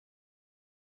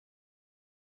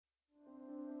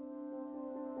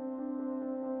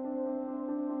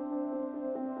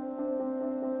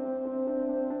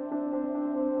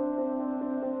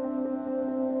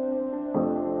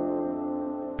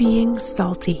Being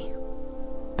Salty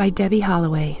by Debbie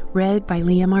Holloway, read by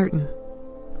Leah Martin.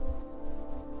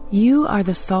 You are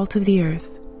the salt of the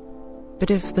earth,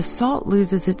 but if the salt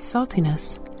loses its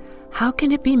saltiness, how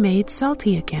can it be made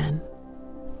salty again?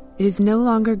 It is no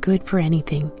longer good for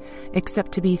anything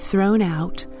except to be thrown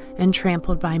out and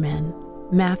trampled by men.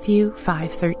 Matthew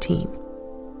 5:13.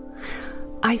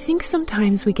 I think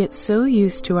sometimes we get so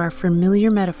used to our familiar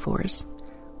metaphors,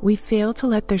 we fail to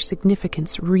let their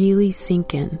significance really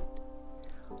sink in.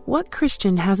 What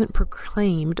Christian hasn't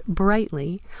proclaimed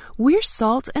brightly, "We're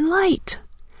salt and light"?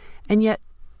 And yet,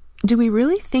 do we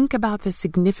really think about the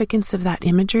significance of that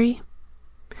imagery?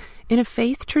 In a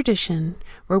faith tradition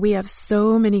where we have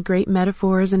so many great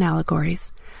metaphors and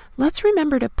allegories, let's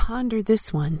remember to ponder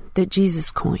this one that Jesus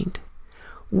coined.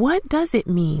 What does it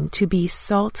mean to be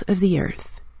salt of the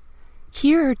earth?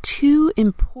 Here are two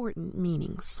important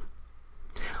meanings.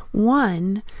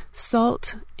 One,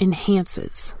 salt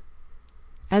enhances.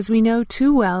 As we know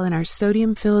too well in our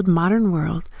sodium-filled modern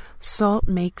world, salt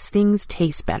makes things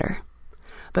taste better.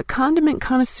 But condiment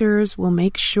connoisseurs will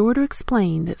make sure to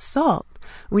explain that salt,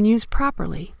 when used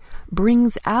properly,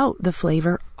 brings out the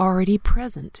flavor already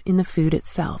present in the food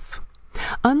itself.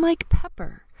 Unlike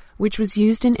pepper, which was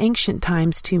used in ancient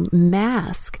times to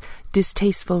mask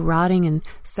distasteful rotting and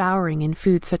souring in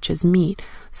foods such as meat,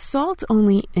 salt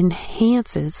only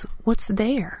enhances what's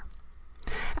there.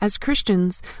 As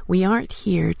Christians, we aren't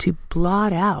here to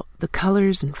blot out the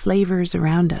colors and flavors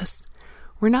around us.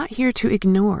 We're not here to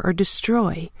ignore or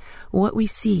destroy what we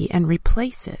see and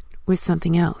replace it with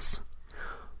something else.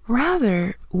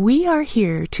 Rather, we are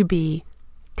here to be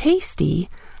tasty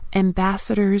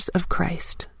ambassadors of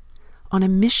Christ, on a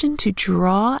mission to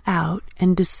draw out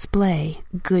and display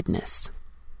goodness.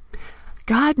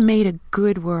 God made a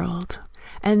good world,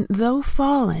 and though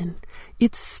fallen,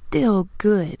 it's still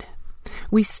good.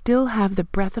 We still have the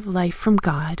breath of life from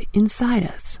God inside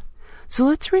us. So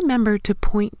let's remember to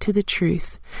point to the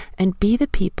truth and be the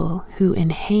people who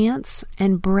enhance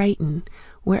and brighten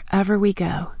wherever we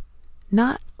go,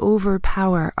 not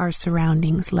overpower our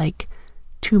surroundings like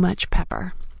too much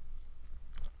pepper.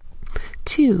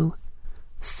 2,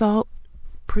 salt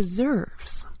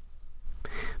preserves.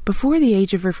 Before the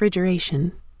age of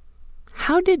refrigeration,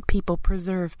 how did people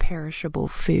preserve perishable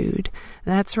food?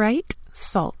 That's right,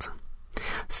 salt.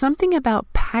 Something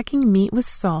about packing meat with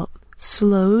salt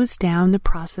slows down the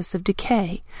process of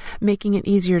decay, making it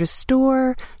easier to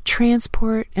store,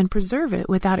 transport, and preserve it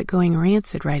without it going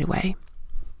rancid right away.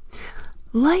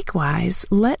 Likewise,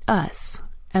 let us,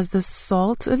 as the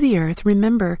salt of the earth,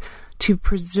 remember to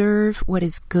preserve what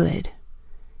is good.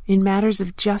 In matters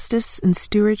of justice and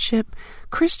stewardship,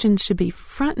 Christians should be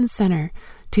front and center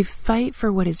to fight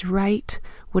for what is right,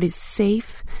 what is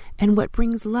safe, and what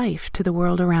brings life to the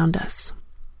world around us.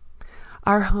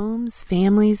 Our homes,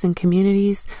 families, and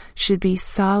communities should be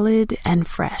solid and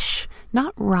fresh,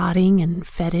 not rotting and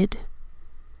fetid.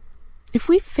 If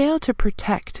we fail to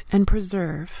protect and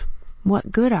preserve,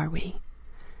 what good are we?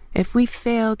 If we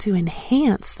fail to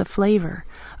enhance the flavor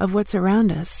of what's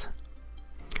around us,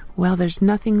 well, there's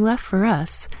nothing left for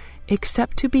us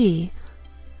except to be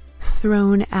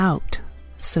thrown out,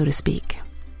 so to speak.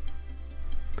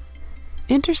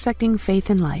 Intersecting faith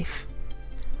and life.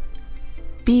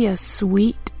 Be a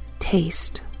sweet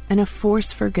taste and a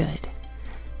force for good,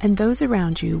 and those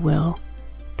around you will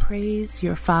praise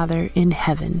your Father in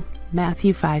heaven.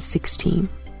 Matthew 5:16.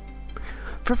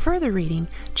 For further reading,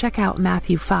 check out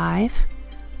Matthew 5,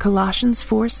 Colossians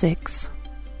 4:6,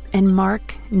 and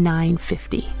Mark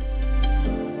 9:50.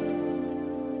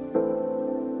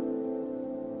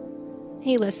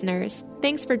 Hey listeners,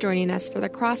 thanks for joining us for the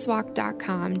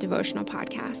Crosswalk.com devotional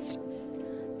podcast.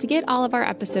 To get all of our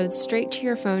episodes straight to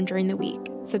your phone during the week,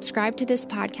 subscribe to this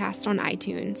podcast on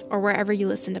iTunes or wherever you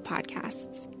listen to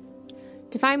podcasts.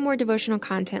 To find more devotional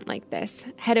content like this,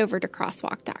 head over to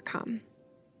Crosswalk.com.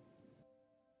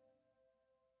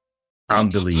 I'm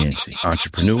Billy Yancey,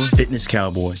 entrepreneur, fitness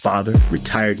cowboy, father,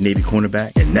 retired Navy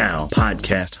cornerback, and now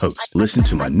podcast host. Listen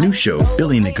to my new show,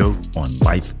 Billy and the Goat, on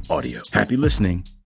Life Audio. Happy listening.